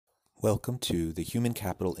Welcome to the Human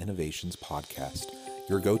Capital Innovations Podcast,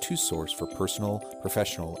 your go-to source for personal,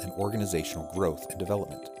 professional, and organizational growth and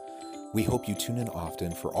development. We hope you tune in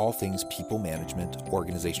often for all things people management,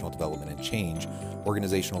 organizational development and change,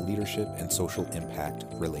 organizational leadership, and social impact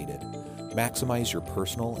related. Maximize your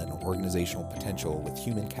personal and organizational potential with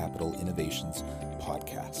Human Capital Innovations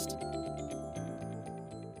Podcast.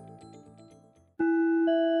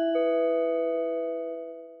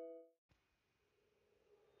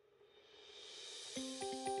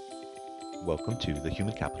 Welcome to the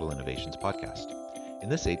Human Capital Innovations Podcast. In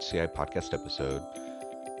this HCI podcast episode,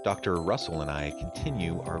 Dr. Russell and I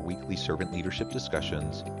continue our weekly servant leadership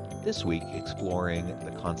discussions, this week exploring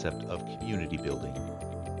the concept of community building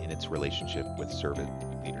in its relationship with servant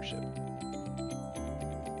leadership.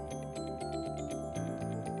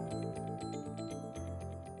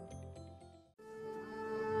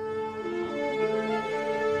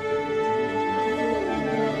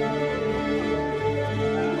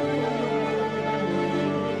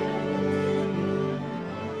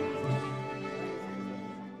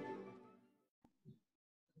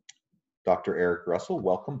 Dr. Eric Russell,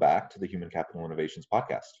 welcome back to the Human Capital Innovations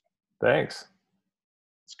Podcast. Thanks.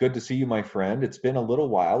 It's good to see you, my friend. It's been a little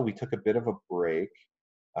while. We took a bit of a break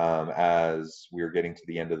as we were getting to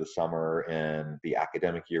the end of the summer and the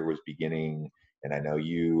academic year was beginning. And I know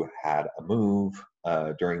you had a move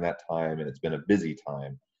during that time, and it's been a busy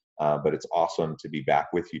time. But it's awesome to be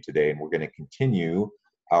back with you today. And we're going to continue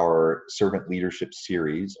our servant leadership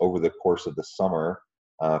series over the course of the summer.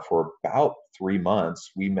 For about 3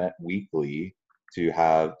 months, we met weekly to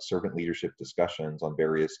have servant leadership discussions on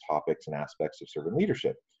various topics and aspects of servant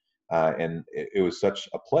leadership. And it was such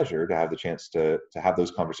a pleasure to have the chance to have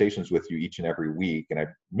those conversations with you each and every week, and I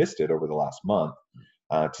missed it over the last month.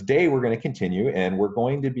 Today, we're going to continue, and we're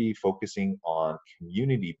going to be focusing on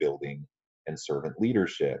community building and servant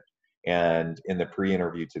leadership. And in the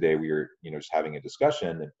pre-interview today, we were just having a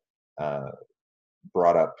discussion and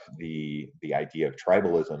brought up the idea of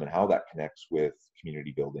tribalism and how that connects with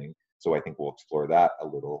community building. So I think we'll explore that a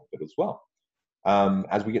little bit as well.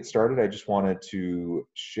 As we get started, I just wanted to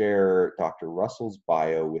share Dr. Russell's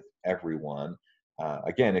bio with everyone.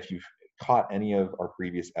 Again, if you've caught any of our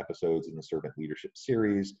previous episodes in the Servant Leadership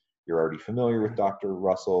series, you're already familiar with Dr.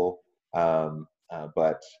 Russell.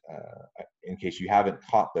 But in case you haven't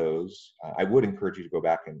caught those, I would encourage you to go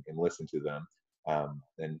back and listen to them.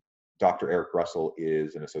 And Dr. Eric Russell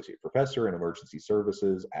is an associate professor in emergency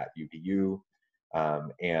services at UVU,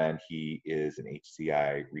 and he is an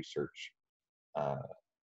HCI research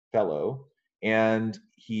fellow. And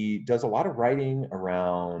he does a lot of writing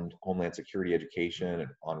around Homeland Security education and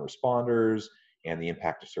on responders and the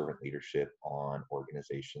impact of servant leadership on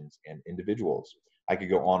organizations and individuals. I could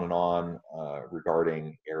go on and on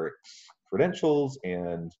regarding Eric's credentials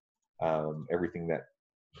and everything that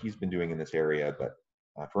he's been doing in this area, but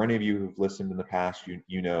for any of you who've listened in the past,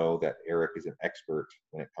 you know that Eric is an expert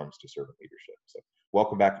when it comes to servant leadership. So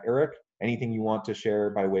welcome back, Eric. Anything you want to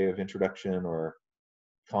share by way of introduction or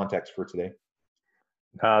context for today?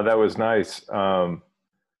 That was nice. I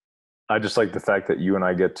just like the fact that you and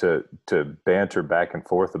I get to banter back and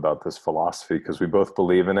forth about this philosophy because we both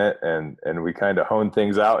believe in it and we kind of hone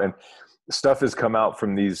things out. And stuff has come out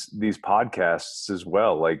from these podcasts as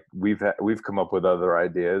well. Like we've come up with other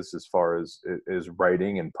ideas as far as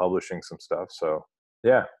writing and publishing some stuff. So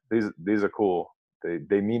yeah, these are cool.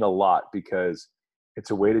 They mean a lot because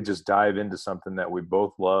it's a way to just dive into something that we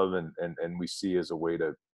both love and we see as a way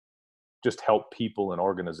to just help people and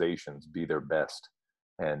organizations be their best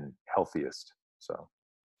and healthiest. So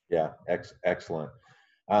yeah, excellent.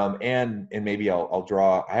 And maybe I'll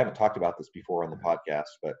draw. I haven't talked about this before on the podcast,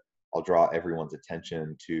 but I'll draw everyone's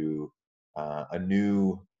attention to a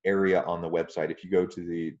new area on the website. If you go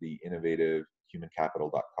to the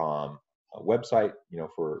innovativehumancapital.com website,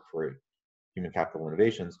 for Human Capital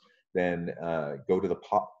Innovations, then go to the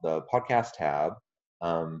podcast tab.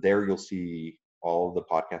 There you'll see all of the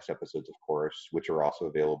podcast episodes, of course, which are also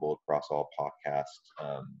available across all podcast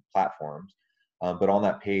platforms. But on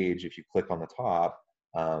that page, if you click on the top,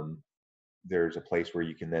 there's a place where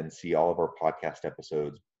you can then see all of our podcast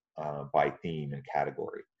episodes by theme and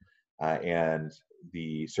category. And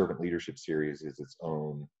the servant leadership series is its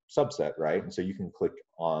own subset, right? And so you can click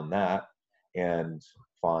on that and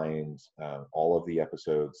find all of the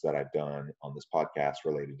episodes that I've done on this podcast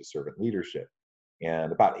related to servant leadership.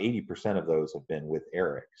 And about 80% of those have been with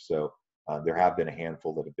Eric. So there have been a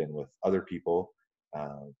handful that have been with other people,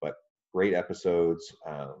 but great episodes,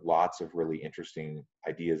 lots of really interesting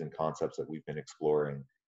ideas and concepts that we've been exploring.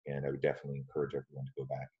 And I would definitely encourage everyone to go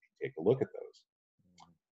back and take a look at those.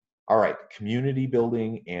 All right, community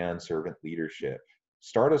building and servant leadership.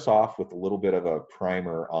 Start us off with a little bit of a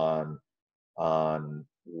primer on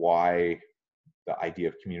why the idea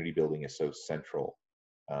of community building is so central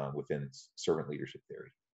within servant leadership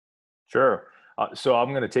theory. Sure. So I'm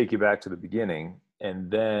going to take you back to the beginning, and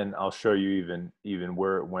then I'll show you even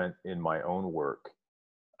where it went in my own work.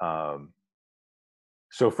 Um,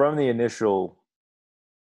 so from the initial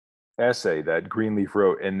essay that Greenleaf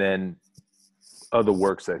wrote, and then other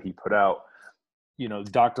works that he put out,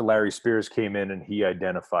 Dr. Larry Spears came in and he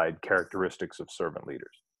identified characteristics of servant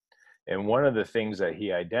leaders. And one of the things that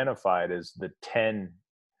he identified is the 10,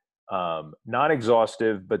 not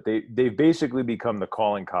exhaustive, but they've basically become the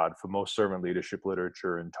calling card for most servant leadership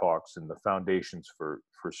literature and talks and the foundations for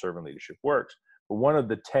servant leadership works. But one of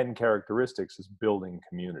the 10 characteristics is building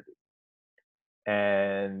community.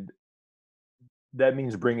 And that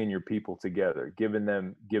means bringing your people together, giving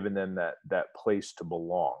them that place to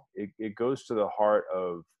belong. It goes to the heart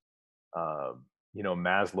of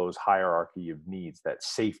Maslow's hierarchy of needs, that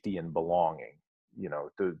safety and belonging.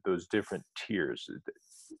 Those different tiers.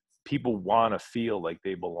 People want to feel like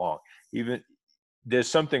they belong. Even there's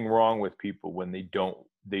something wrong with people when they don't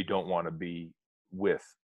want to be with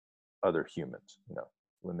other humans.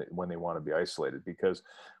 When they want to be isolated, because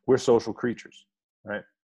we're social creatures, right?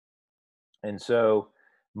 And so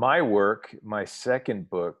my work, my second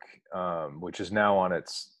book, which is now on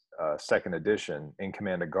its second edition, In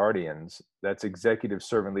Command of Guardians, that's executive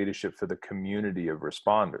servant leadership for the community of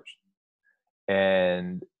responders.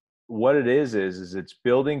 And what it is it's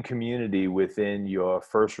building community within your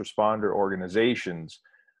first responder organizations,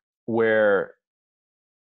 where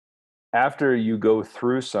after you go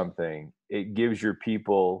through something, it gives your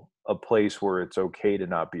people a place where it's okay to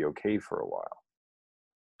not be okay for a while.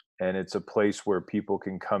 And it's a place where people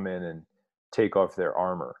can come in and take off their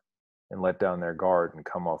armor and let down their guard and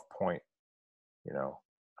come off point.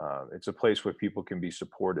 It's a place where people can be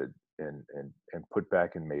supported and put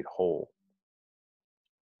back and made whole.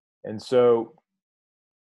 And so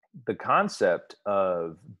the concept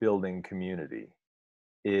of building community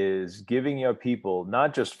is giving your people,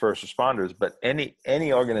 not just first responders, but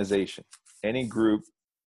any organization, any group,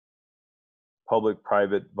 public,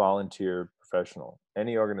 private, volunteer, professional,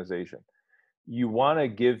 any organization, you want to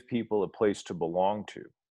give people a place to belong to,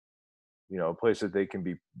 a place that they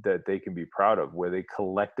can be proud of, where they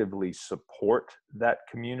collectively support that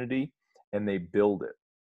community and they build it.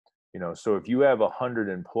 So if you have 100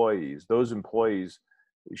 employees, those employees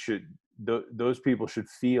those people should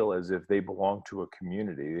feel as if they belong to a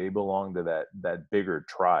community. They belong to that bigger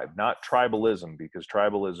tribe, not tribalism, because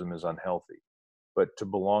tribalism is unhealthy, but to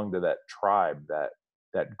belong to that tribe,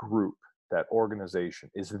 that group, that organization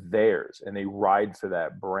is theirs, and they ride for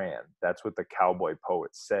that brand. That's what the cowboy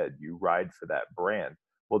poet said. You ride for that brand.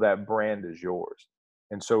 Well, that brand is yours.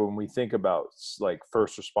 And so when we think about like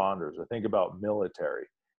first responders, or think about military,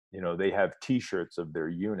 they have T-shirts of their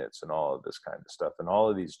units and all of this kind of stuff, and all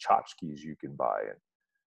of these tchotchkes you can buy, and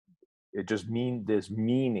it just there's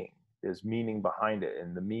meaning behind it.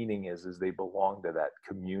 And the meaning is they belong to that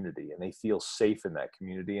community, and they feel safe in that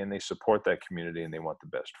community, and they support that community, and they want the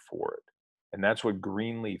best for it. And that's what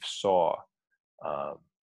Greenleaf saw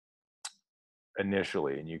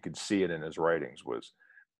initially, and you could see it in his writings, was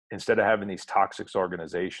instead of having these toxic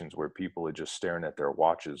organizations where people are just staring at their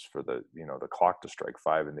watches for the clock to strike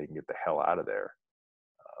 5 and they can get the hell out of there,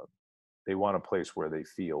 they want a place where they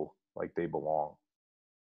feel like they belong,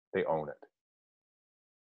 they own it.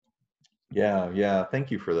 Yeah,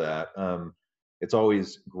 thank you for that. It's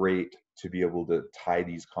always great to be able to tie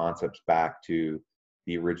these concepts back to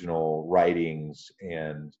the original writings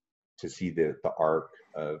and to see the arc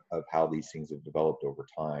of how these things have developed over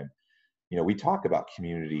time. We talk about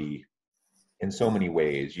community in so many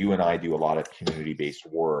ways. You and I do a lot of community-based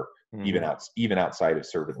work, Mm-hmm. even outside of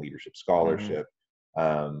servant leadership scholarship.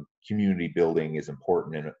 Community building is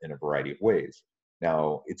important in a variety of ways.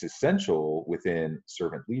 Now, it's essential within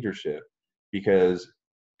servant leadership, because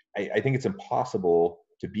I think it's impossible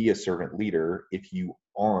to be a servant leader if you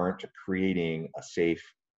aren't creating a safe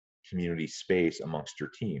community space amongst your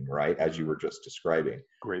team, right? As you were just describing.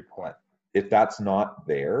 Great point. If that's not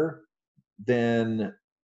there, then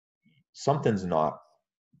something's not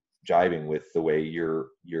jiving with the way you're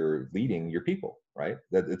leading your people, right?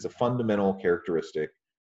 That it's a fundamental characteristic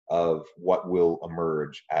of what will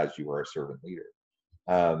emerge as you are a servant leader.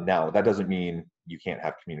 Now, that doesn't mean you can't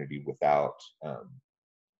have community without.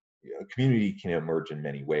 Community can emerge in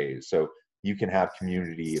many ways. So you can have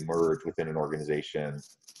community emerge within an organization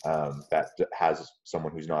that has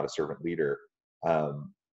someone who's not a servant leader,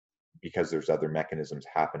 because there's other mechanisms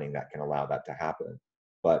happening that can allow that to happen.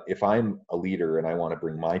 But if I'm a leader and I want to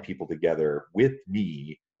bring my people together with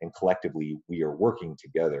me, and collectively we are working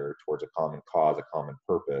together towards a common cause, a common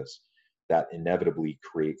purpose, that inevitably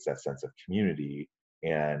creates that sense of community,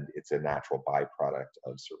 and it's a natural byproduct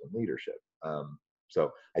of servant leadership.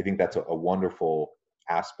 So I think that's a wonderful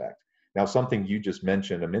aspect. Now, something you just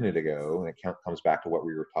mentioned a minute ago, and it comes back to what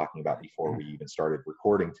we were talking about before we even started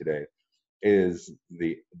recording today, is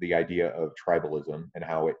the idea of tribalism and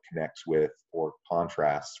how it connects with or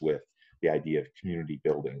contrasts with the idea of community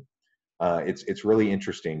building. It's really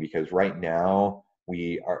interesting because right now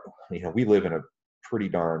we live in a pretty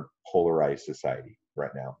darn polarized society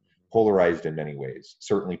right now, polarized in many ways,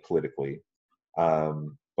 certainly politically,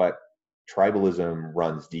 but tribalism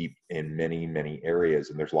runs deep in many areas,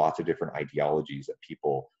 and there's lots of different ideologies that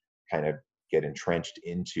people kind of get entrenched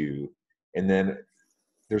into. And then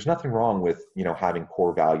there's nothing wrong with having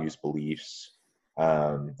core values, beliefs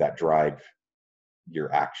that drive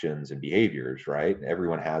your actions and behaviors, right?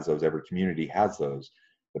 Everyone has those. Every community has those.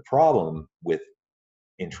 The problem with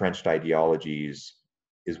entrenched ideologies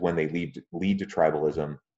is when they lead to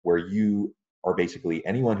tribalism, where you are basically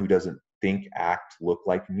anyone who doesn't think, act, look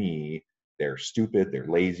like me. They're stupid. They're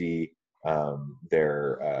lazy.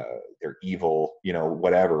 They're evil.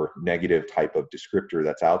 Whatever negative type of descriptor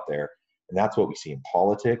that's out there. And that's what we see in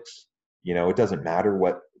politics. It doesn't matter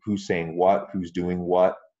who's saying what, who's doing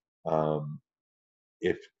what.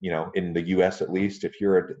 If in the US at least, if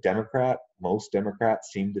you're a Democrat, most Democrats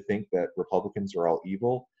seem to think that Republicans are all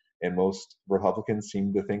evil, and most Republicans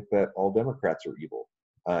seem to think that all Democrats are evil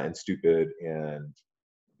and stupid, and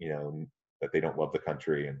that they don't love the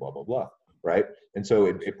country and blah blah blah, right? And so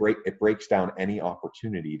it breaks down any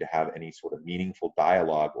opportunity to have any sort of meaningful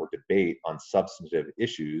dialogue or debate on substantive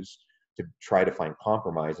issues, to try to find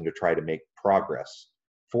compromise and to try to make progress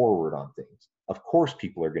forward on things. Of course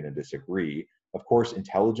people are going to disagree. Of course,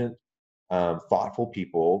 intelligent, thoughtful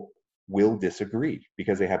people will disagree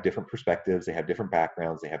because they have different perspectives, they have different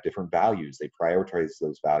backgrounds, they have different values, they prioritize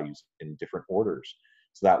those values in different orders.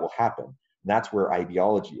 So that will happen. And that's where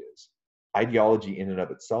ideology is. Ideology in and of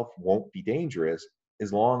itself won't be dangerous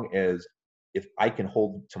as long as if I can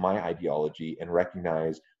hold to my ideology and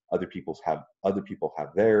recognize other people have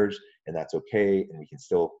theirs, and that's okay, and we can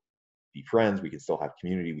still be friends, we can still have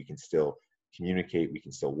community, we can still communicate, we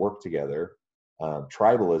can still work together.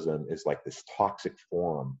 Tribalism is like this toxic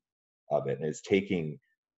form of it, and it's taking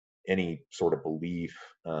any sort of belief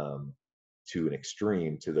to an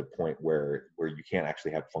extreme, to the point where you can't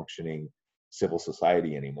actually have functioning civil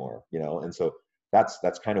society anymore. And so that's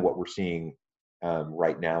kind of what we're seeing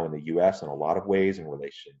right now in the U.S. in a lot of ways, in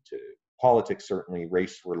relation to politics, certainly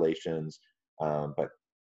race relations, but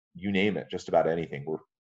you name it, just about anything.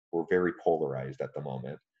 We're very polarized at the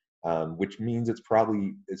moment. Which means it's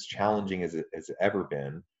probably as challenging as it has ever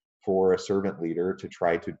been for a servant leader to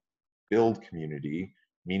try to build community,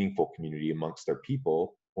 meaningful community amongst their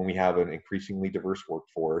people, when we have an increasingly diverse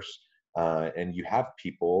workforce, and you have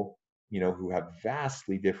people, who have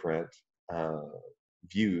vastly different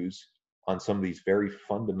views on some of these very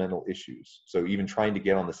fundamental issues. So even trying to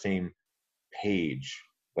get on the same page,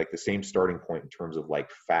 like the same starting point in terms of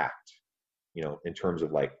like fact, in terms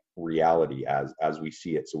of like reality as we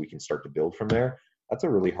see it, so we can start to build from there. That's a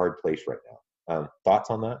really hard place right now. Thoughts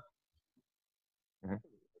on that? Mm-hmm.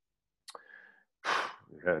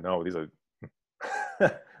 Yeah, no, these are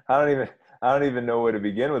I don't even know where to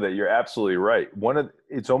begin with it. You're absolutely right.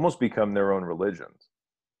 It's almost become their own religions.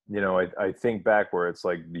 I think back where it's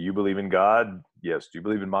like, do you believe in God? Yes. Do you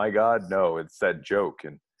believe in my God? No. It's that joke,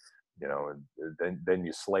 and then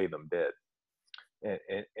you slay them dead.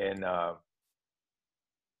 And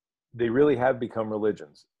they really have become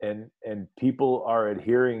religions, and people are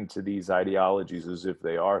adhering to these ideologies as if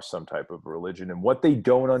they are some type of religion. And what they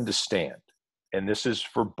don't understand, and this is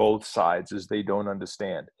for both sides, is they don't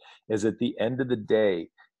understand is at the end of the day,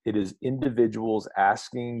 it is individuals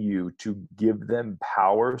asking you to give them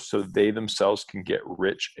power so they themselves can get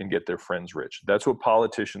rich and get their friends rich. That's what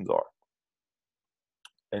politicians are.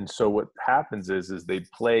 And so what happens is they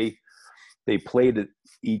play to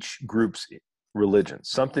each group's religion.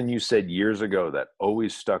 Something you said years ago that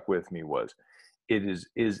always stuck with me was, is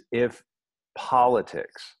if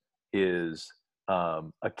politics is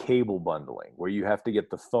a cable bundling, where you have to get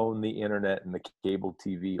the phone, the internet, and the cable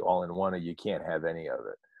TV all in one, or you can't have any of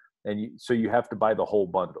it. And so you have to buy the whole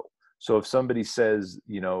bundle. So if somebody says,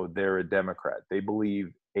 they're a Democrat, they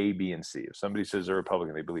believe A, B, and C. If somebody says they're a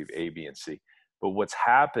Republican, they believe A, B, and C. But what's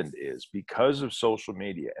happened is, because of social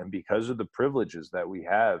media and because of the privileges that we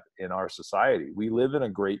have in our society, we live in a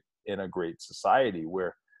great society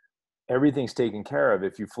where everything's taken care of.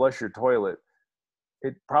 If you flush your toilet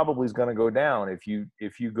it probably is going to go down. If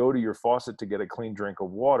you go to your faucet to get a clean drink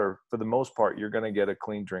of water, for the most part, you're going to get a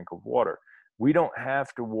clean drink of water. We don't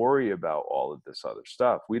have to worry about all of this other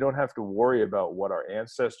stuff. We don't have to worry about what our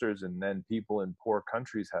ancestors and then people in poor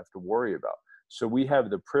countries have to worry about. So we have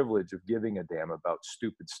the privilege of giving a damn about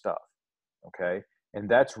stupid stuff. Okay. And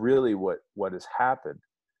that's really what has happened.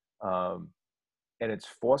 And it's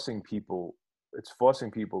forcing people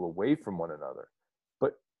away from one another.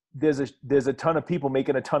 But there's a ton of people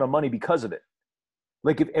making a ton of money because of it.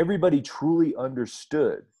 Like if everybody truly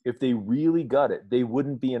understood, if they really got it, they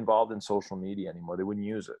wouldn't be involved in social media anymore. They wouldn't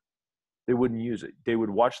use it. They wouldn't use it. They would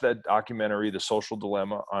watch that documentary, The Social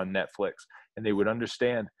Dilemma, on Netflix, and they would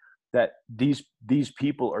understand that these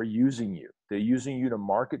people are using you. They're using you to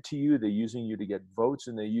market to you. They're using you to get votes,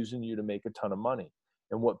 and they're using you to make a ton of money.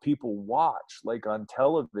 And what people watch, like on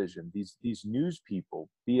television, these news people,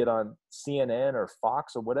 be it on CNN or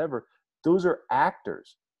Fox or whatever, those are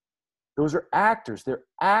actors. Those are actors. They're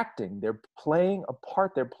acting. They're playing a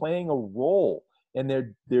part. They're playing a role, and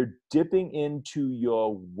they're dipping into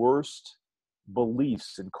your worst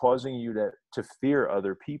beliefs and causing you to fear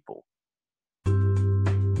other people.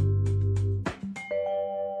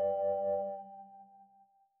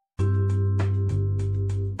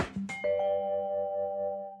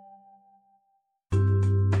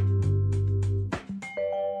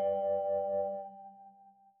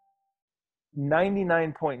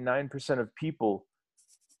 99.9% of people,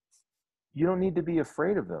 you don't need to be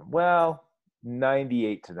afraid of them. Well,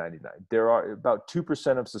 98 to 99. There are about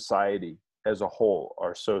 2% of society as a whole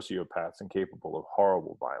are sociopaths and capable of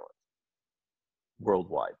horrible violence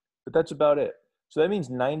worldwide. But that's about it. So that means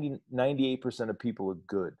 98% of people are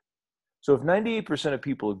good. So if 98% of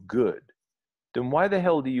people are good, then why the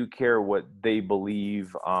hell do you care what they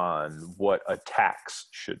believe on what a tax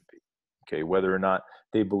should be? Okay, whether or not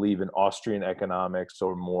they believe in Austrian economics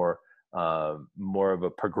or more of a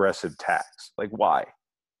progressive tax. Like, why?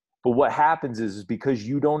 But what happens is because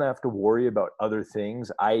you don't have to worry about other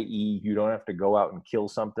things, i.e., you don't have to go out and kill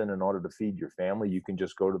something in order to feed your family. You can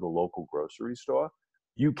just go to the local grocery store.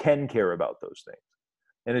 You can care about those things.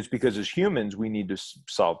 And it's because as humans, we need to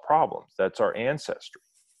solve problems. That's our ancestry.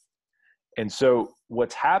 And so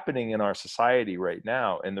what's happening in our society right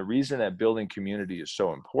now, and the reason that building community is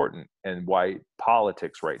so important and why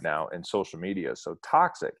politics right now and social media is so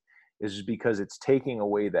toxic is because it's taking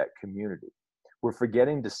away that community. We're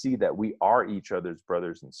forgetting to see that we are each other's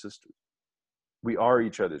brothers and sisters. We are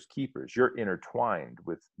each other's keepers. You're intertwined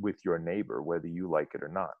with your neighbor, whether you like it or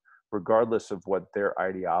not, regardless of what their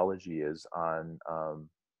ideology is on,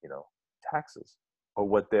 taxes, or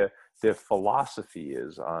what their philosophy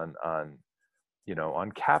is on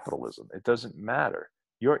capitalism. It doesn't matter.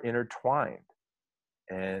 You're intertwined.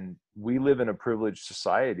 And we live in a privileged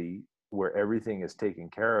society where everything is taken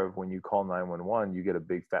care of. When you call 911, you get a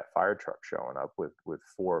big fat fire truck showing up with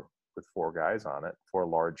four guys on it, four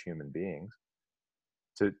large human beings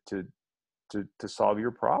to solve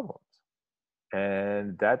your problems.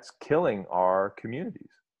 And that's killing our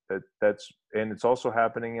communities. And it's also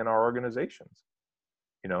happening in our organizations.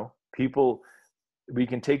 People, we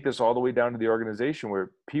can take this all the way down to the organization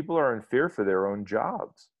where people are in fear for their own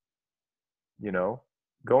jobs.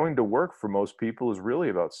 Going to work for most people is really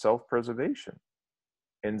about self-preservation.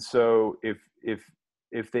 And so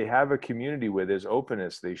if they have a community where there's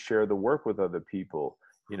openness, they share the work with other people,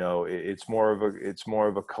 it's more of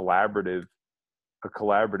a collaborative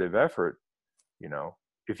effort.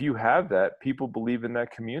 If you have that, people believe in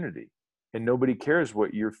that community, and nobody cares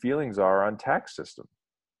what your feelings are on tax system.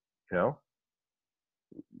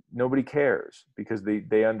 Nobody cares, because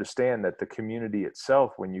they understand that the community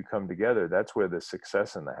itself, when you come together, that's where the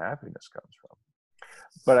success and the happiness comes from.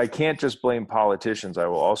 But I can't just blame politicians. I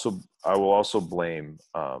will also blame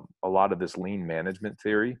a lot of this lean management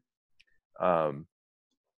theory.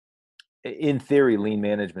 In theory, lean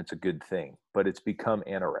management's a good thing, but it's become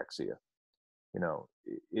anorexia.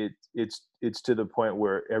 It's to the point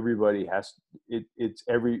where everybody it's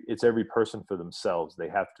every person for themselves. They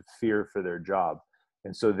have to fear for their job.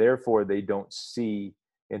 And so therefore they don't see,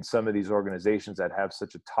 in some of these organizations that have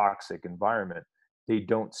such a toxic environment, they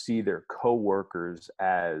don't see their coworkers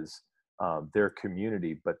as their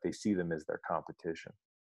community, but they see them as their competition.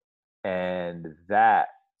 And that,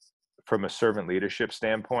 from a servant leadership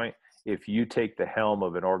standpoint, if you take the helm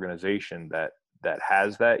of an organization that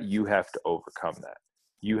has that, you have to overcome that.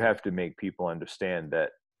 You have to make people understand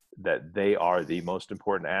that they are the most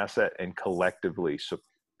important asset, and collectively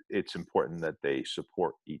it's important that they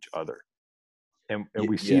support each other. And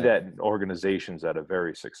we see that in organizations that are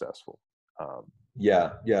very successful.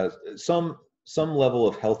 Some level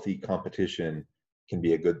of healthy competition can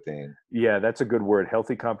be a good thing. Yeah, that's a good word.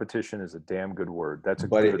 Healthy competition is a damn good word. That's a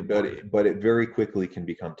but good it but word. it, but it very quickly can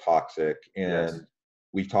become toxic. Yes. And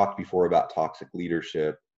we've talked before about toxic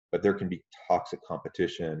leadership, but there can be toxic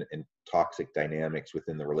competition and toxic dynamics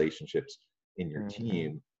within the relationships in your Hmm.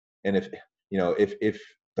 team. And if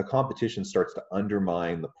the competition starts to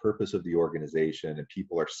undermine the purpose of the organization and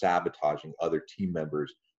people are sabotaging other team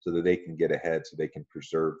members so that they can get ahead, so they can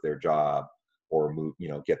preserve their job or move,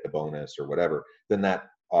 get the bonus or whatever, then that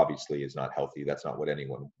obviously is not healthy. That's not what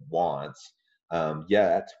anyone wants.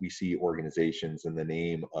 Yet we see organizations in the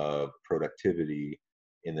name of productivity,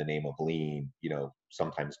 in the name of lean,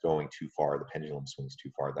 sometimes going too far. The pendulum swings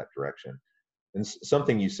too far that direction. And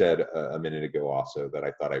something you said a minute ago also that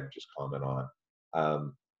I thought I'd just comment on.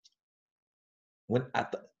 Um, when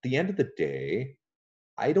at the end of the day,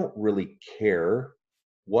 I don't really care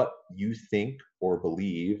what you think or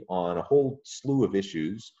believe on a whole slew of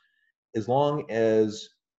issues, as long as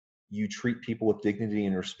you treat people with dignity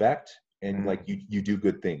and respect, and like Mm. you do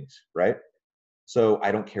good things, right? So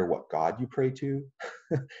I don't care what God you pray to,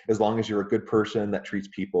 as long as you're a good person that treats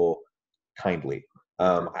people kindly.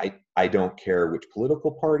 Okay. I don't care which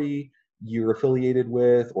political party you're affiliated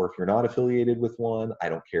with, or if you're not affiliated with one. I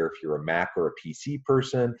don't care if you're a Mac or a PC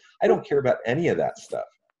person. I don't care about any of that stuff,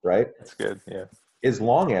 right? That's good. Yeah. As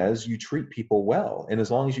long as you treat people well, and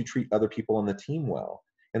as long as you treat other people on the team well.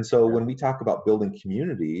 And so Yeah. when we talk about building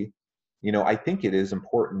community, I think it is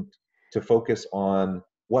important to focus on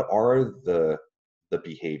what are the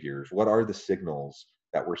behaviors, what are the signals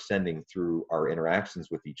that we're sending through our interactions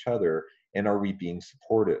with each other, and are we being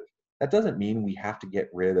supportive? That doesn't mean we have to get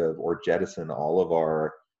rid of or jettison all of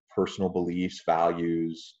our personal beliefs,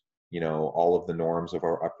 values, all of the norms of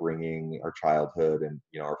our upbringing, our childhood, and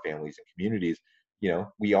our families and communities.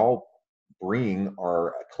 We all bring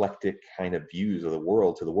our eclectic kind of views of the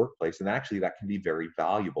world to the workplace, and actually that can be very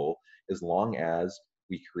valuable, as long as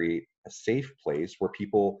we create a safe place where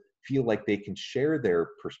people feel like they can share their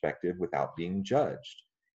perspective without being judged.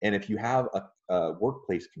 And if you have a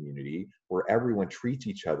workplace community where everyone treats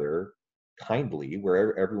each other kindly,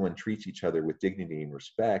 where everyone treats each other with dignity and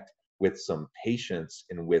respect, with some patience,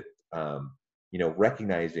 and with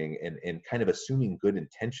recognizing and kind of assuming good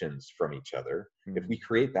intentions from each other, if we Mm.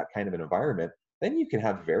 create that kind of an environment, then you can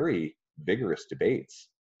have very vigorous debates.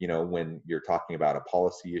 When you're talking about a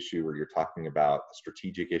policy issue, or you're talking about a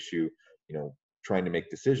strategic issue, trying to make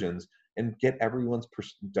decisions and get everyone's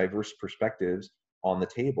diverse perspectives on the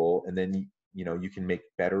table, and then you can make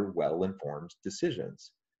better, well-informed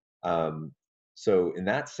decisions. Um, so in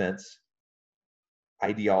that sense,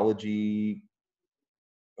 ideology,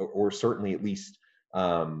 or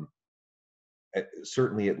um,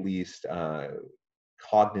 certainly at least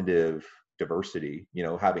cognitive diversity,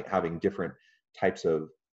 having different types of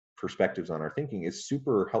perspectives on our thinking, is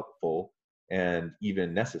super helpful and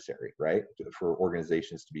even necessary, right, for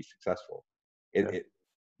organizations to be successful. Yeah.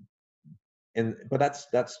 But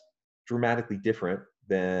that's dramatically different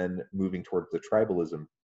than moving towards the tribalism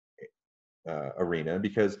arena,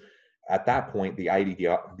 because at that point the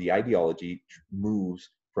ideology moves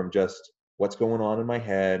from just what's going on in my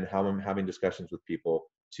head, how I'm having discussions with people,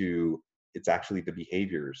 to it's actually the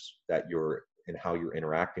behaviors that you're and how you're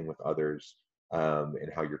interacting with others, and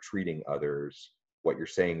how you're treating others, what you're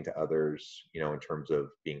saying to others, in terms of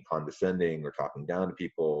being condescending or talking down to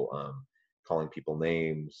people, calling people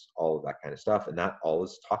names, all of that kind of stuff. And that all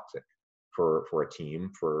is toxic for a team,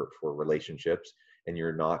 for relationships. And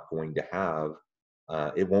you're not going to have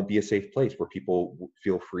it won't be a safe place where people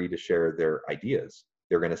feel free to share their ideas.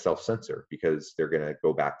 They're going to self-censor because they're going to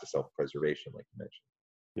go back to self-preservation, like you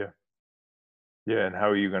Yeah. Yeah. And how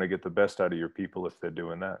are you going to get the best out of your people if they're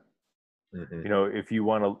doing that? mentioned. If you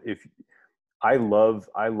want to, if I love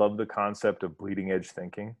the concept of bleeding edge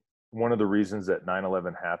thinking. One of the reasons that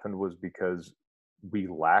 9/11 happened was because we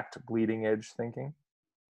lacked bleeding edge thinking.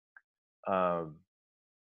 Um,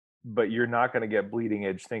 but you're not going to get bleeding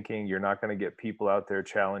edge thinking. You're not going to get people out there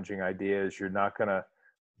challenging ideas. You're not going to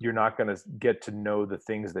get to know the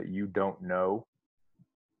things that you don't know.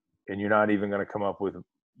 And you're not even going to come up with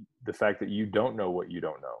the fact that you don't know what you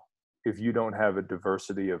don't know if you don't have a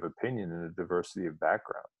diversity of opinion and a diversity of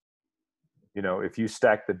background. If you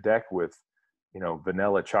stack the deck with,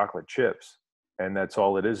 vanilla chocolate chips, and that's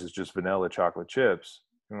all it is just vanilla chocolate chips,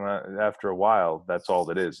 after a while, that's all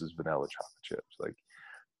it is vanilla chocolate chips. Like,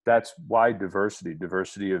 that's why diversity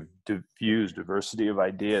of views, diversity of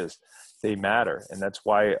ideas, they matter. And that's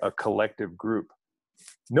why a collective group,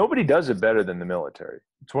 nobody does it better than the military.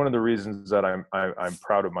 It's one of the reasons that I'm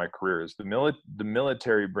proud of my career is the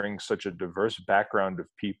military brings such a diverse background of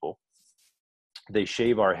people. They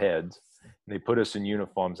shave our heads. and they put us in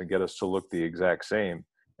uniforms and get us to look the exact same,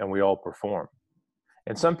 and we all perform.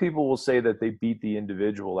 And some people will say that they beat the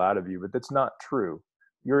individual out of you, but that's not true.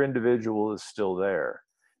 Your individual is still there.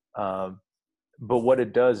 But what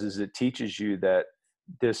it does is it teaches you that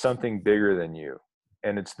there's something bigger than you,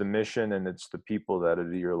 and it's the mission, and it's the people that are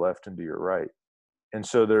to your left and to your right. And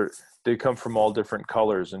so they come from all different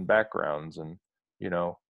colors and backgrounds, and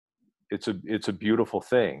it's a beautiful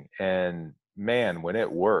thing. And man, when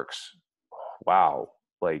it works, wow,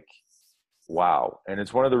 like wow. And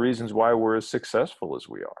it's one of the reasons why we're as successful as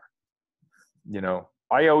we are.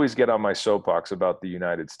 I always get on my soapbox about the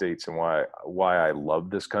United States and why I love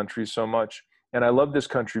this country so much. And I love this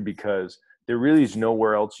country because there really is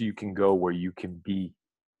nowhere else you can go where you can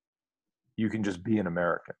just be an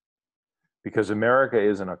American. Because America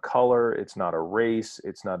isn't a color, it's not a race,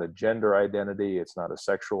 it's not a gender identity, it's not a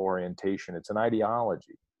sexual orientation, it's an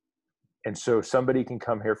ideology. And so somebody can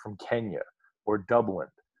come here from Kenya or Dublin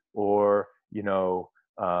or,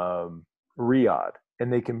 Riyadh,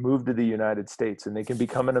 and they can move to the United States and they can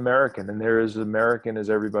become an American, and they're as American as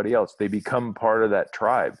everybody else. They become part of that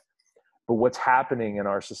tribe. But what's happening in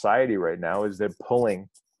our society right now is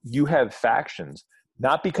you have factions,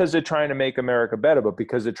 not because they're trying to make America better, but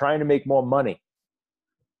because they're trying to make more money,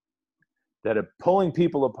 that are pulling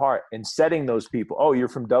people apart and setting those people. Oh, you're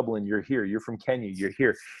from Dublin, you're here. You're from Kenya, you're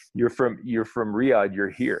here. You're from Riyadh, you're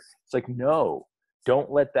here. It's like, no,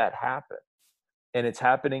 don't let that happen. And it's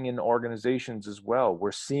happening in organizations as well.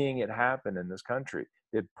 We're seeing it happen in this country.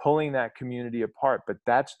 They're pulling that community apart. But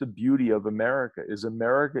that's the beauty of America is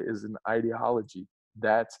an ideology.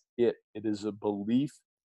 That's it. It is a belief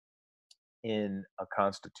in a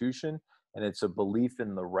constitution, and it's a belief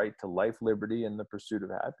in the right to life, liberty, and the pursuit of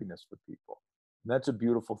happiness for people. And that's a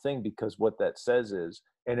beautiful thing, because what that says is,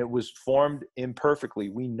 and it was formed imperfectly.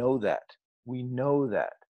 We know that.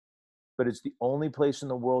 But it's the only place in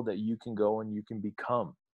the world that you can go and you can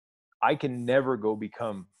become. I can never go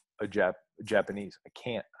become a Japanese. I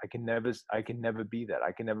can't. I can never be that.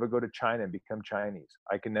 I can never go to China and become Chinese.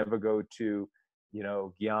 I can never go to,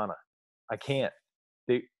 Guyana. I can't.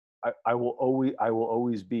 I will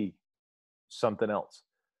always be something else.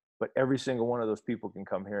 But every single one of those people can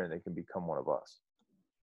come here and they can become one of us.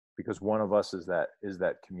 Because one of us is that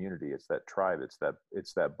community. It's that tribe. It's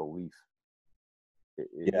that belief.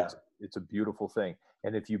 Yeah. It's a beautiful thing.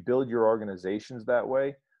 And if you build your organizations that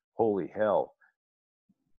way, holy hell,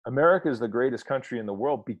 America is the greatest country in the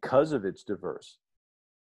world because of its diverse,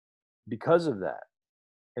 because of that.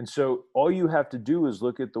 And so all you have to do is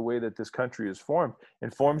look at the way that this country is formed,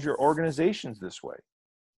 and forms your organizations this way.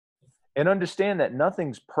 And understand that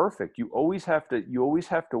nothing's perfect. You always have to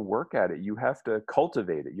work at it. You have to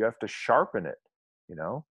cultivate it. You have to sharpen it,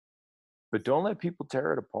 but don't let people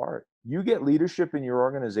tear it apart. You get leadership in your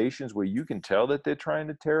organizations where you can tell that they're trying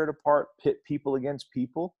to tear it apart, pit people against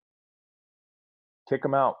people. Kick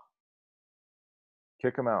them out.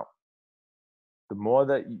 The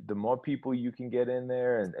more people you can get in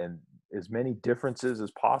there, and as many differences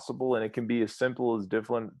as possible, and it can be as simple as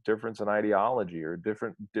difference in ideology or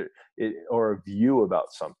or a view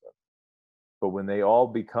about something. But when they all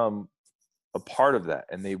become a part of that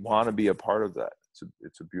and they want to be a part of that,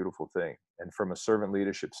 it's a beautiful thing. And from a servant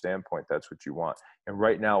leadership standpoint, that's what you want. And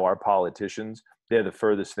right now, our politicians, they're the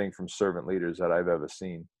furthest thing from servant leaders that I've ever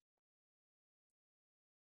seen.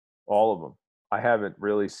 All of them. I haven't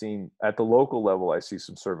really seen, at the local level, I see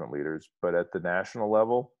some servant leaders, but at the national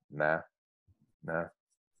level, nah.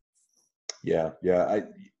 Yeah.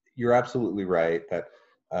 You're absolutely right that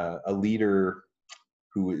a leader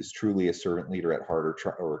who is truly a servant leader at heart,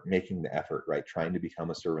 or making the effort, right, trying to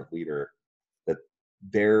become a servant leader, that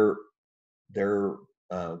their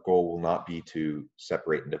goal will not be to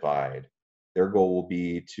separate and divide. Their goal will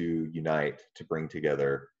be to unite, to bring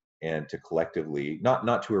together, and to collectively,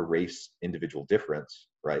 not to erase individual difference,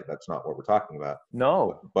 right? That's not what we're talking about.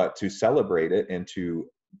 No. But to celebrate it and to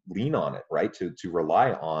lean on it, right? To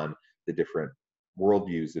rely on the different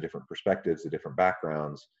worldviews, the different perspectives, the different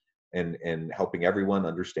backgrounds, and helping everyone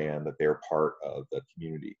understand that they're part of the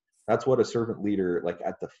community. That's what a servant leader, like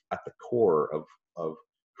at the core of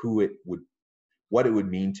what it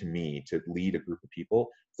would mean to me to lead a group of people,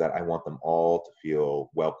 is that I want them all to feel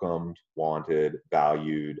welcomed, wanted,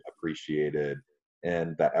 valued, appreciated,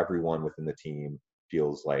 and that everyone within the team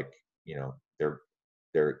feels like,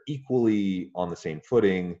 they're equally on the same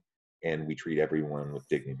footing, and we treat everyone with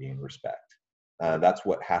dignity and respect. That's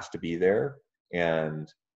what has to be there. And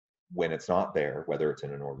when it's not there, whether it's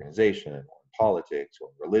in an organization or in politics or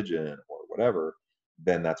religion or whatever,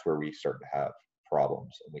 then that's where we start to have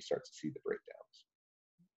problems and we start to see the breakdowns.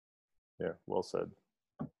 Yeah, well said.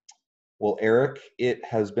 Well, Eric, it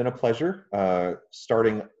has been a pleasure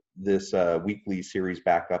starting this weekly series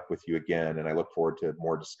back up with you again, and I look forward to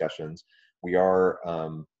more discussions. We are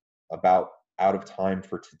about out of time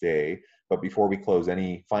for today, but before we close,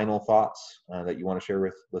 any final thoughts that you want to share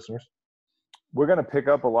with listeners? We're going to pick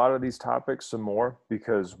up a lot of these topics some more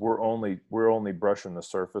because we're only brushing the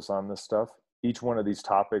surface on this stuff. Each one of these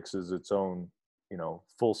topics is its own,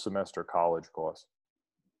 full semester college course,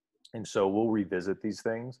 and so we'll revisit these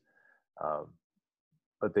things.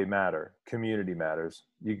 But they matter. Community matters.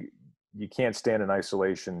 You can't stand in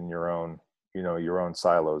isolation in your own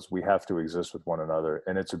silos. We have to exist with one another,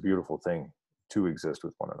 and it's a beautiful thing to exist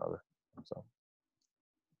with one another. So,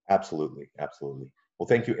 absolutely. Well,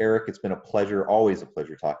 thank you, Eric. It's been a pleasure, always a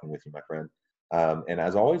pleasure talking with you, my friend. And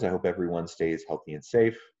as always, I hope everyone stays healthy and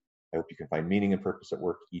safe. I hope you can find meaning and purpose at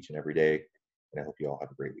work each and every day. And I hope you all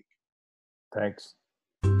have a great week. Thanks.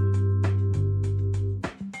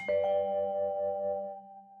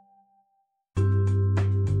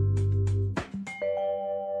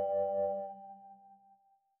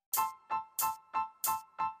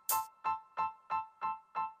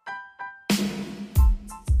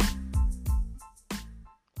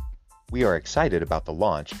 We are excited about the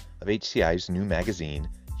launch of HCI's new magazine,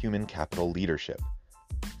 Human Capital Leadership.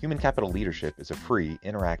 Human Capital Leadership is a free,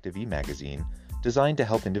 interactive e-magazine designed to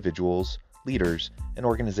help individuals, leaders, and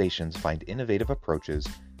organizations find innovative approaches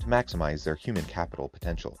to maximize their human capital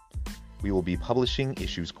potential. We will be publishing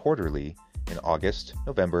issues quarterly in August,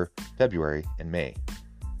 November, February, and May.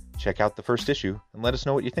 Check out the first issue and let us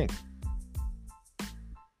know what you think.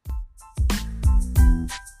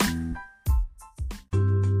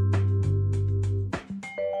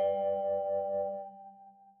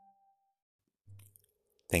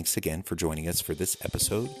 Thanks again for joining us for this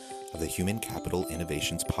episode of the Human Capital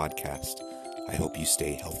Innovations Podcast. I hope you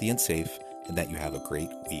stay healthy and safe and that you have a great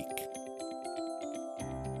week.